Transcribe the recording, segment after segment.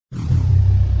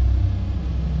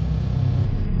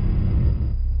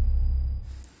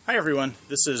Hi everyone,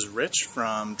 this is Rich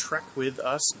from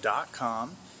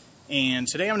trekwithus.com, and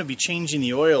today I'm going to be changing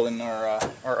the oil in our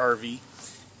RV.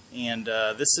 And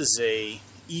this is a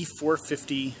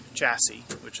E450 chassis,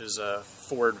 which is a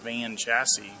Ford van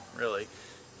chassis really,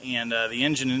 and the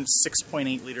engine is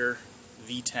 6.8 liter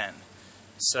V10.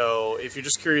 So if you're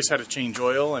just curious how to change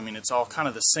oil, I mean it's all kind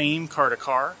of the same car to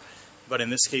car, but in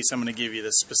this case I'm going to give you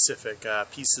the specific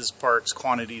pieces, parts,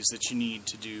 quantities that you need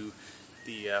to do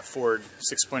the Ford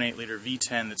 6.8 liter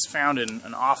V10 that's found in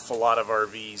an awful lot of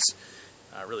RVs,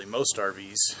 really most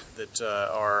RVs that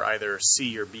are either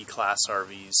C or B class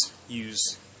RVs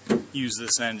use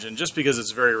this engine just because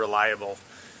it's very reliable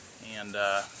and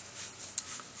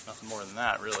nothing more than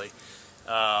that really.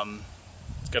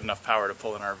 It's got enough power to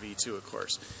pull an RV too, of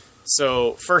course.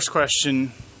 So first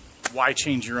question, why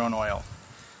change your own oil?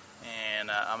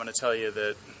 And I'm going to tell you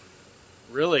that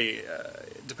really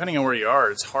depending on where you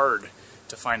are, it's hard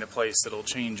to find a place that'll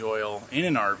change oil in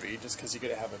an RV just because you got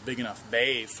to have a big enough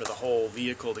bay for the whole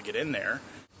vehicle to get in there.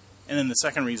 And then the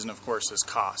second reason, of course, is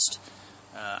cost.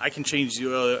 I can change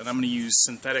the oil, and I'm going to use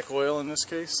synthetic oil in this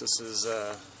case. This is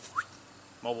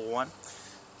Mobil 1.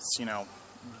 It's,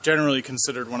 generally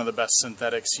considered one of the best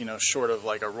synthetics, short of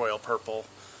like a Royal Purple,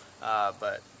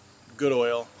 but good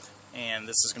oil. And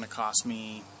this is going to cost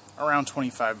me around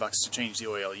 $25 to change the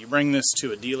oil. You bring this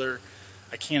to a dealer,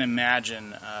 I can't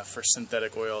imagine for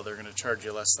synthetic oil they're going to charge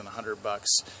you less than $100,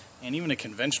 and even a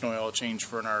conventional oil change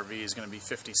for an RV is going to be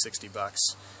 $50, $60,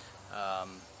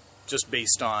 just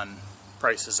based on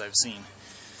prices I've seen.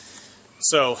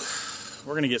 So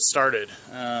we're going to get started.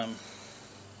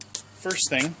 First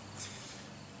thing,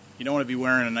 you don't want to be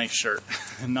wearing a nice shirt.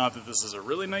 Not that this is a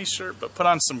really nice shirt, but put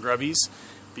on some grubbies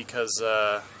because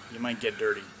you might get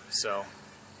dirty. So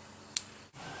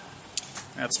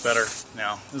that's better.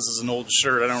 Now, this is an old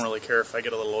shirt. I don't really care if I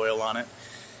get a little oil on it.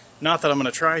 Not that I'm going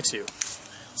to try to.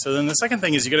 So then the second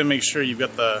thing is you got to make sure you've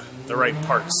got the right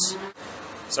parts.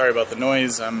 Sorry about the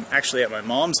noise. I'm actually at my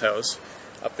mom's house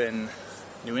up in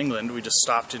New England. We just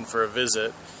stopped in for a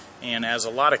visit. And as a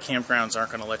lot of campgrounds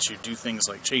aren't going to let you do things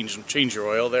like change your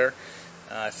oil there,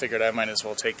 I figured I might as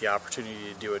well take the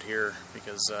opportunity to do it here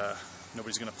because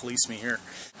nobody's going to police me here.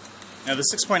 Now the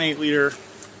 6.8 liter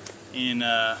in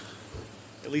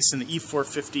at least in the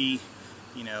E450,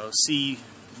 C,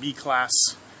 B class,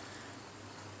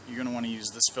 you're going to want to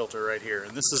use this filter right here.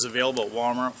 And this is available at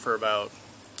Walmart for about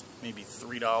maybe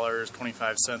 $3.25,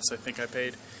 I think I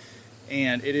paid.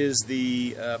 And it is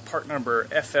the part number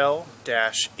FL-820S.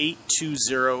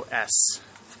 See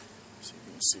if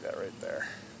you can see that right there.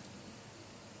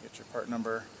 Get your part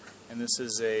number. And this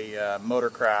is a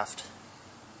Motorcraft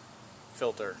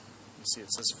filter. You see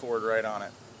it says Ford right on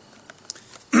it.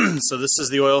 So this is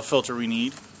the oil filter we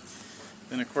need.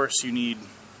 Then of course you need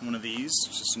one of these,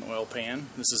 just an oil pan.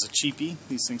 This is a cheapie.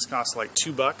 These things cost like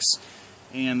 $2.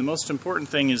 And the most important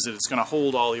thing is that it's going to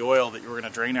hold all the oil that you're going to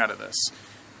drain out of this.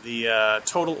 The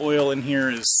total oil in here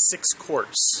is 6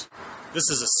 quarts. This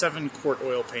is a 7-quart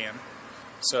oil pan.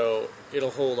 So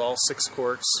it'll hold all 6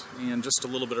 quarts and just a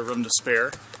little bit of room to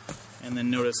spare. And then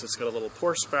notice it's got a little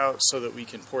pour spout so that we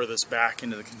can pour this back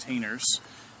into the containers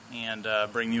and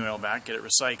bring the oil back, get it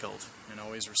recycled, and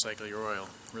always recycle your oil.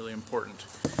 Really important.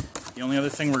 The only other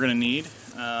thing we're going to need,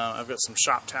 I've got some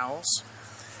shop towels.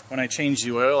 When I change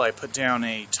the oil, I put down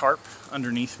a tarp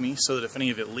underneath me so that if any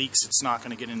of it leaks, it's not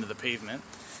going to get into the pavement.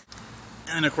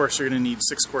 And then of course you're going to need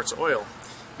 6 quarts of oil.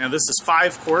 Now this is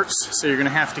 5 quarts, so you're going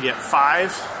to have to get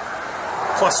 5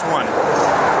 plus 1.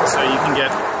 So you can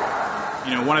get,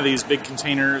 one of these big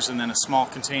containers and then a small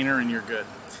container and you're good.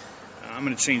 I'm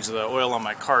going to change the oil on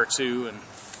my car too, and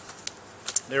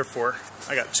therefore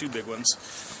I got 2 big ones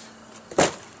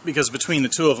because between the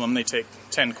 2 of them they take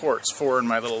 10 quarts, 4 in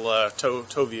my little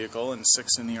tow vehicle and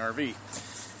 6 in the RV.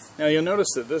 Now you'll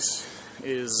notice that this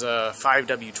is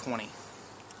 5W20.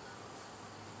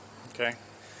 Okay,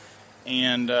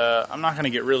 and I'm not going to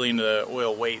get really into the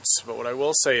oil weights, but what I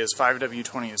will say is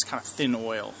 5W20 is kind of thin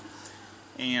oil,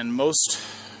 and most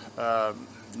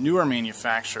newer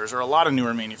manufacturers, or a lot of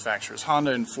newer manufacturers,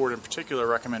 Honda and Ford in particular,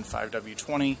 recommend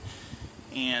 5W20,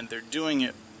 and they're doing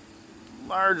it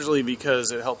largely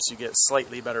because it helps you get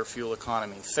slightly better fuel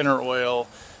economy. Thinner oil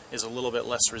is a little bit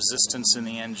less resistance in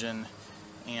the engine,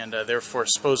 and therefore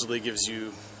supposedly gives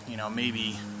you,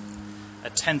 maybe a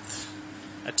tenth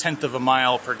of a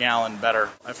mile per gallon better.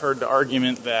 I've heard the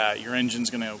argument that your engine's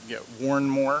going to get worn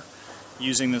more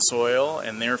using this oil,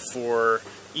 and therefore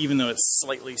even though it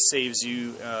slightly saves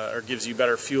you or gives you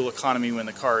better fuel economy when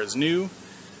the car is new,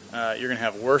 you're going to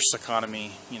have worse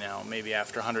economy, maybe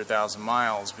after 100,000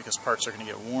 miles because parts are going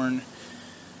to get worn.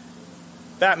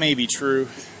 That may be true.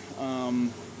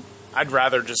 I'd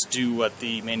rather just do what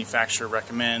the manufacturer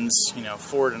recommends. You know,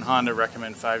 Ford and Honda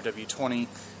recommend 5W20,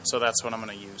 so that's what I'm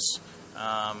going to use.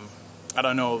 I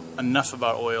don't know enough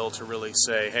about oil to really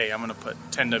say, hey, I'm going to put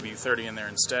 10W30 in there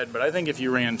instead, but I think if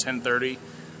you ran 1030,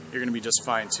 you're going to be just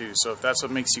fine too. So if that's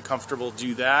what makes you comfortable,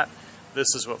 do that. This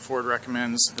is what Ford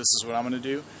recommends. This is what I'm going to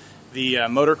do. The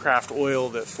Motorcraft oil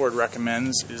that Ford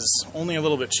recommends is only a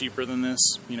little bit cheaper than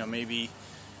this, you know, maybe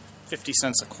 50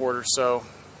 cents a quart or so,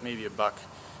 maybe $1.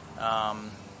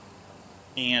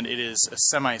 And it is a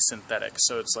semi-synthetic,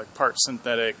 so it's like part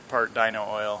synthetic, part dyno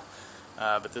oil,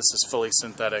 but this is fully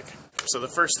synthetic. So the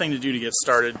first thing to do to get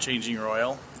started changing your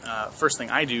oil, first thing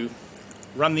I do,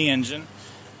 run the engine,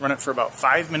 run it for about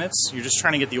 5 minutes. You're just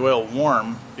trying to get the oil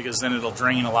warm because then it'll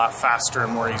drain a lot faster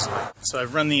and more easily. So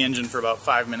I've run the engine for about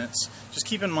 5 minutes. Just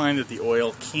keep in mind that the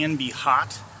oil can be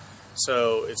hot,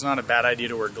 so it's not a bad idea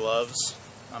to wear gloves.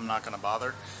 I'm not going to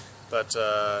bother. But,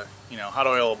 you know, hot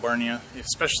oil will burn you,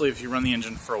 especially if you run the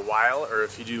engine for a while or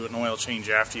if you do an oil change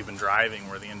after you've been driving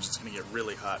where the engine's going to get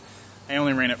really hot. I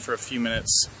only ran it for a few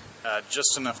minutes,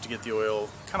 just enough to get the oil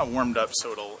kind of warmed up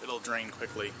so it'll drain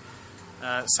quickly.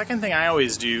 Second thing I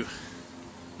always do,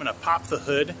 I'm going to pop the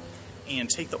hood and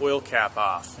take the oil cap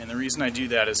off. And the reason I do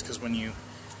that is because when you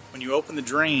open the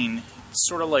drain, it's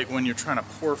sort of like when you're trying to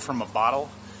pour from a bottle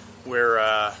where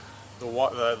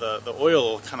the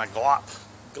oil kind of glop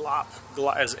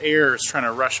as air is trying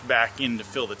to rush back in to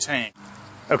fill the tank.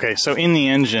 Okay, so in the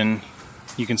engine,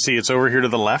 you can see it's over here to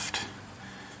the left,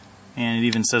 and it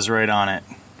even says right on it,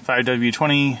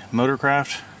 5W20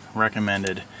 Motorcraft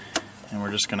recommended. And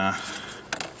we're just gonna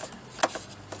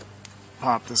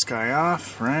pop this guy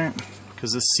off, right?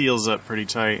 Because this seals up pretty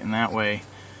tight, and that way,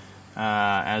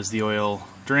 as the oil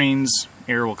drains,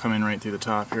 air will come in right through the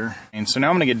top here. And so now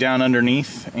I'm going to get down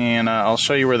underneath, and I'll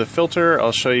show you where the filter,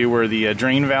 I'll show you where the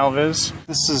drain valve is.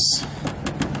 This is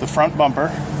the front bumper,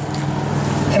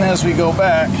 and as we go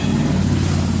back,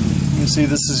 you can see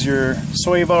this is your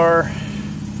sway bar,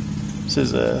 this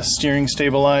is a steering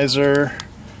stabilizer,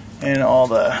 and all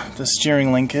the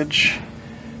steering linkage,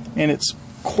 and it's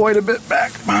quite a bit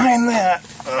back behind that.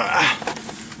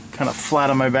 Kind of flat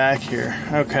on my back here.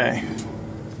 Okay,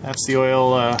 that's the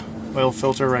oil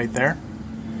filter right there.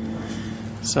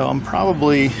 So I'm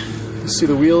probably, you see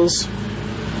the wheels?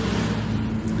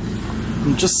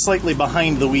 I'm just slightly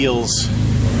behind the wheels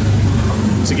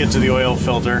to get to the oil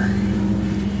filter.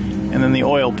 And then the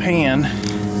oil pan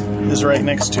is right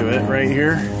next to it, right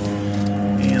here.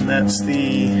 And that's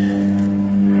the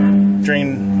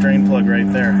drain plug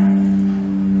right there.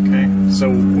 Okay, so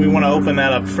we want to open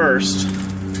that up first.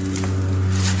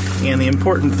 And the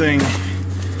important thing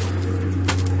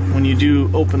when you do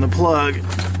open the plug,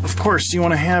 of course, you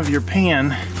want to have your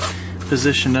pan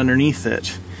positioned underneath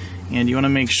it. And you want to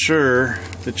make sure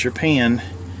that your pan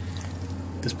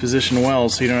is positioned well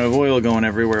so you don't have oil going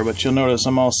everywhere. But you'll notice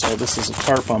this is a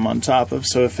tarp I'm on top of.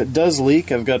 So if it does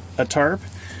leak, I've got a tarp.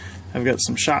 I've got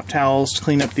some shop towels to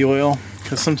clean up the oil,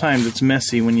 because sometimes it's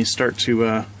messy when you start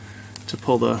to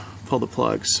pull the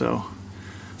plug. So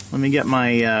let me get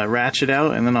my ratchet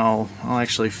out, and then I'll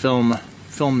actually film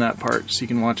that part so you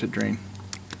can watch it drain.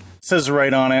 It says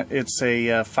right on it, it's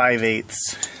a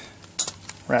 5/8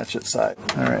 ratchet side.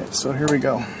 All right, so here we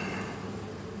go.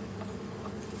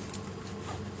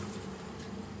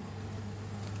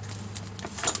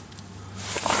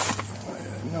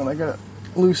 No, I got it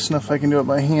loose enough I can do it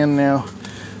by hand now.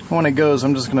 When it goes,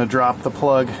 I'm just going to drop the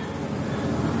plug.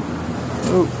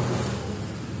 Ooh.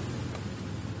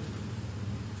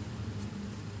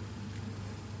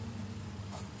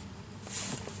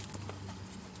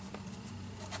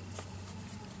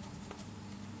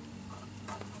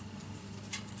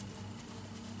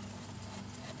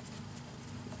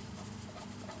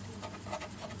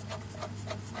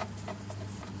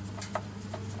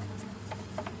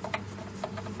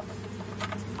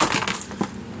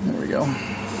 There we go.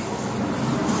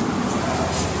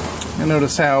 And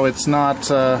notice how it's not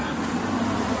going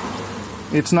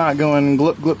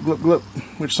glip, glip, glip, glip,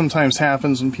 which sometimes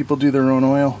happens when people do their own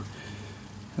oil.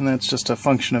 And that's just a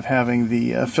function of having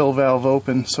the fill valve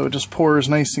open, so it just pours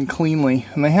nice and cleanly.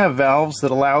 And they have valves that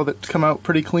allow that to come out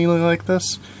pretty cleanly like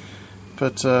this.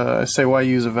 But I say, why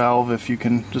use a valve if you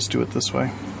can just do it this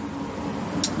way?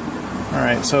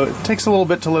 Alright, so it takes a little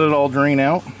bit to let it all drain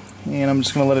out. And I'm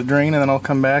just going to let it drain, and then I'll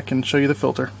come back and show you the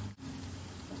filter.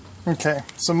 Okay,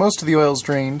 so most of the oil's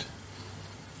drained.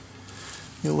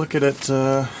 You look at it,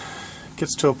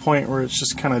 gets to a point where it's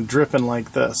just kind of dripping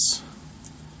like this.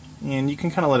 And you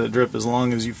can kind of let it drip as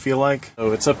long as you feel like.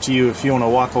 So it's up to you if you want to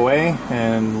walk away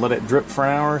and let it drip for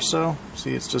an hour or so.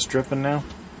 See, it's just dripping now.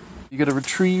 You got to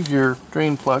retrieve your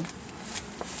drain plug.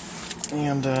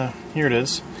 And here it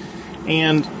is.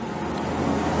 And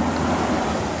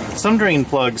some drain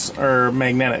plugs are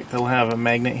magnetic. They'll have a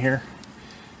magnet here.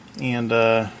 And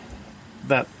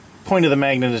that point of the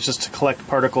magnet is just to collect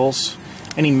particles,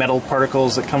 any metal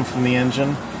particles that come from the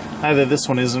engine. Either this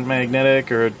one isn't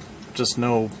magnetic or just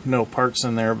no parts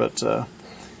in there, but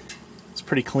it's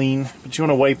pretty clean. But you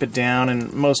want to wipe it down,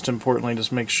 and most importantly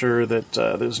just make sure that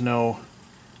there's no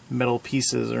metal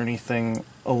pieces or anything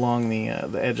along the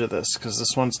edge of this, because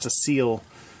this wants to seal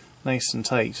nice and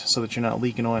tight so that you're not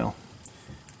leaking oil.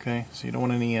 Okay, so you don't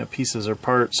want any pieces or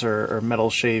parts or metal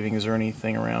shavings or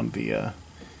anything around the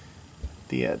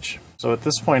edge. So at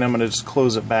this point I'm going to just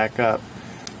close it back up.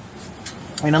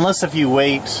 And unless if you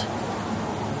wait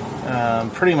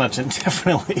pretty much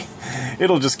indefinitely,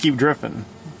 it'll just keep dripping.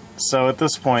 So at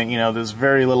this point, you know, there's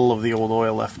very little of the old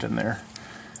oil left in there.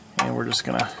 And we're just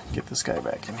going to get this guy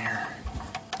back in here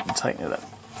and tighten it up.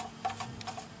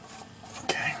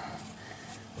 Okay.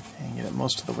 And get it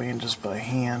most of the way in just by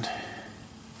hand.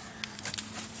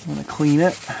 I'm going to clean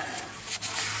it.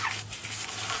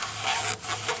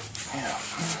 Yeah.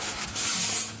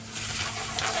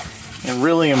 And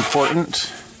really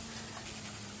important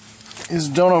is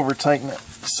don't over tighten it.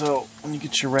 So when you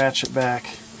get your ratchet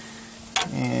back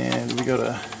and we go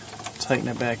to tighten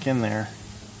it back in there,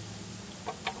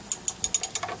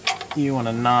 you want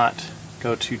to not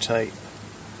go too tight.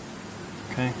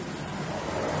 Okay?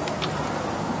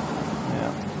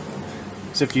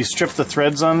 Yeah. So if you strip the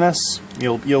threads on this,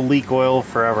 you'll leak oil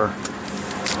forever.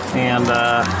 And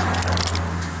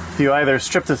if you either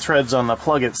strip the threads on the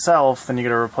plug itself, then you got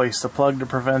to replace the plug to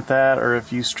prevent that, or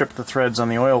if you strip the threads on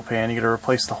the oil pan, you got to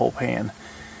replace the whole pan.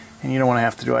 And you don't want to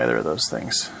have to do either of those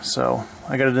things. So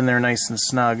I got it in there nice and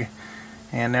snug.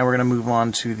 And now we're going to move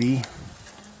on to the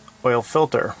oil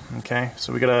filter. Okay,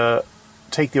 so we got to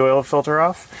take the oil filter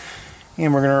off,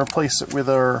 and we're going to replace it with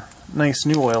our nice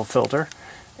new oil filter.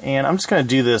 And I'm just going to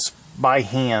do this by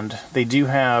hand. They do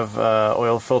have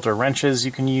oil filter wrenches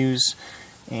you can use,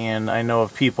 and I know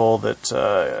of people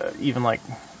that even like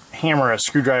hammer a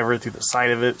screwdriver through the side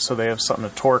of it so they have something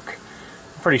to torque.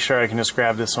 I'm pretty sure I can just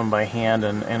grab this one by hand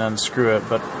and unscrew it,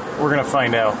 but we're going to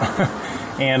find out.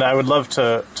 And I would love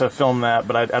to film that,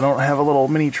 but I don't have a little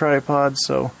mini tripod,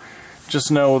 so just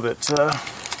know that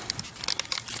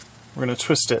we're going to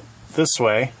twist it this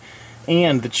way,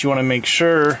 and that you want to make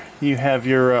sure you have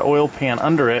your oil pan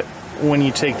under it when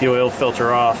you take the oil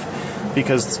filter off,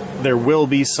 because there will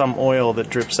be some oil that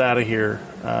drips out of here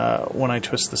when I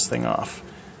twist this thing off.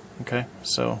 Okay,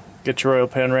 so get your oil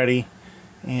pan ready,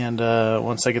 and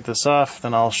once I get this off,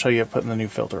 then I'll show you putting the new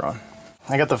filter on.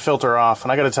 I got the filter off,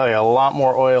 and I got to tell you, a lot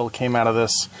more oil came out of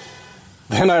this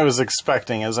than I was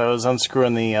expecting. As I was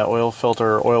unscrewing the oil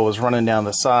filter, oil was running down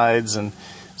the sides, and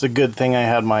it's a good thing I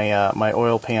had my my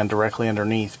oil pan directly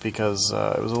underneath, because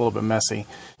it was a little bit messy.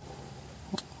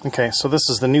 Okay, so this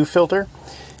is the new filter,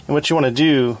 and what you want to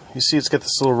do, you see it's got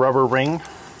this little rubber ring.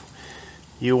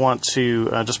 You want to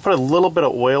just put a little bit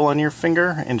of oil on your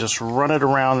finger and just run it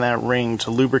around that ring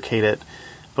to lubricate it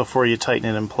before you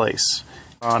tighten it in place.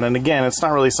 And again, it's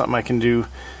not really something I can do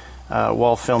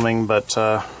while filming, but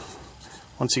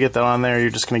once you get that on there,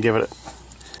 you're just going to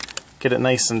get it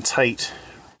nice and tight.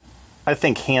 I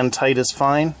think hand tight is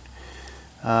fine.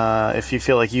 If you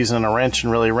feel like using a wrench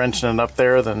and really wrenching it up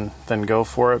there, then go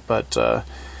for it. But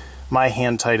my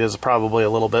hand tight is probably a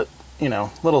little bit, you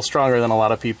know, a little stronger than a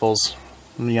lot of people's.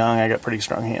 I'm young, I got pretty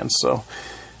strong hands, so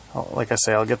like I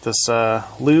say, I'll get this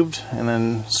lubed and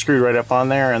then screwed right up on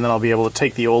there, and then I'll be able to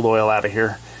take the old oil out of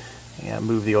here and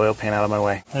move the oil pan out of my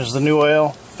way. There's the new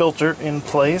oil filter in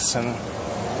place, and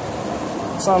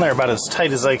it's on there about as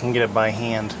tight as I can get it by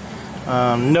hand.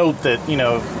 Note that, you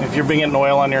know, if you're getting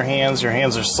oil on your hands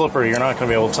are slippery, you're not going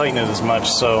to be able to tighten it as much.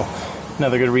 So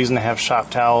another good reason to have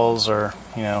shop towels, or,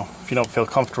 you know, if you don't feel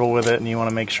comfortable with it and you want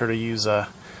to make sure to use a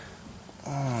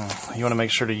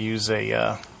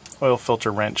oil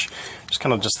filter wrench. It's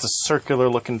kind of just this circular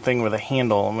looking thing with a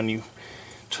handle, and when you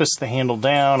twist the handle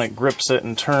down, it grips it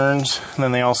and turns. And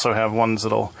then they also have ones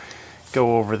that'll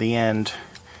go over the end,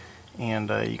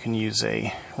 and you can use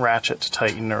a ratchet to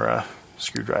tighten, or a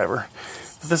screwdriver.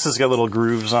 But this has got little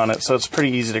grooves on it, so it's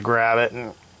pretty easy to grab it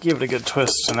and give it a good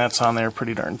twist, and that's on there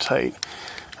pretty darn tight.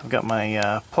 I've got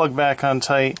my plug back on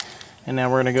tight, and now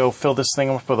we're going to go fill this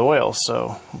thing up with oil.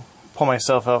 So pull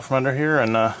myself out from under here,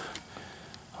 and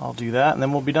I'll do that, and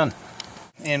then we'll be done.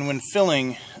 And when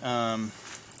filling, a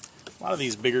lot of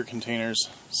these bigger containers,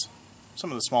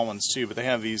 some of the small ones too, but they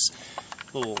have these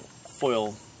little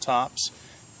foil tops,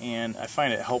 and I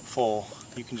find it helpful.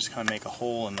 You can just kind of make a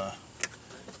hole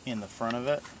in the front of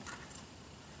it.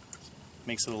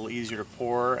 Makes it a little easier to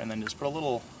pour, and then just put a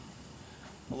little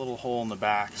hole in the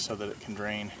back so that it can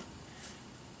drain.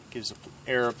 Gives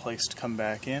air a place to come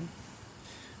back in,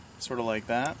 sort of like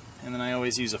that. And then I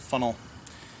always use a funnel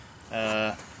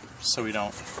so we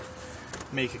don't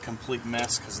make a complete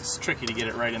mess, because it's tricky to get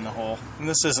it right in the hole. And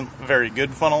this isn't a very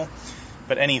good funnel,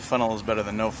 but any funnel is better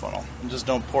than no funnel. And just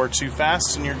don't pour too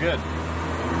fast and you're good.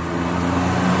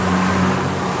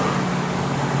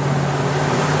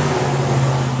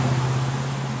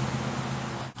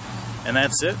 And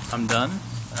that's it, I'm done.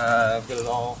 I've got it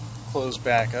all closed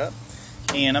back up.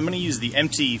 And I'm going to use the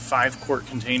empty 5-quart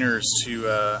containers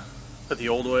to put the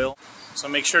old oil. So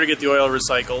make sure to get the oil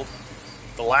recycled.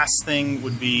 The last thing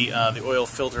would be the oil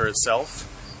filter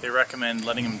itself. They recommend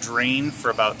letting them drain for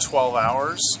about 12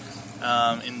 hours.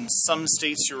 In some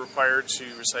states you're required to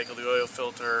recycle the oil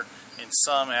filter. In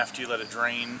some, after you let it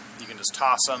drain, you can just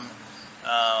toss them.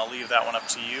 I'll leave that one up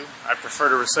to you. I prefer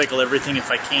to recycle everything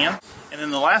if I can. And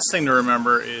then the last thing to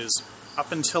remember is,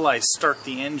 up until I start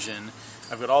the engine,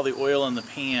 I've got all the oil in the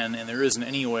pan, and there isn't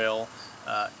any oil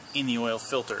in the oil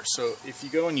filter. So if you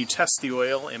go and you test the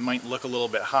oil, it might look a little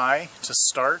bit high to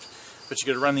start, but you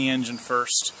got to run the engine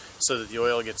first so that the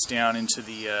oil gets down into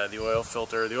the oil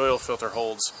filter. The oil filter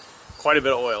holds quite a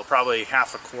bit of oil, probably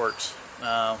half a quart,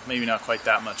 maybe not quite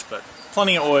that much, but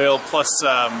plenty of oil. Plus,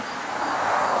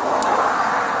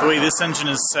 the way this engine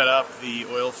is set up, the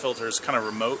oil filter is kind of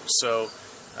remote, so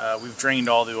we've drained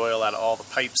all the oil out of all the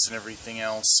pipes and everything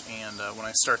else, and when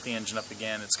I start the engine up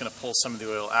again, it's going to pull some of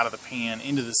the oil out of the pan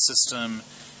into the system,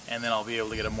 and then I'll be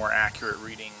able to get a more accurate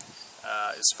reading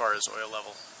as far as oil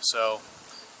level. So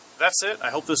that's it. I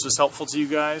hope this was helpful to you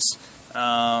guys.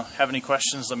 Have any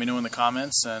questions, let me know in the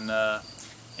comments, and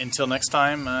until next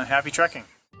time, happy trekking.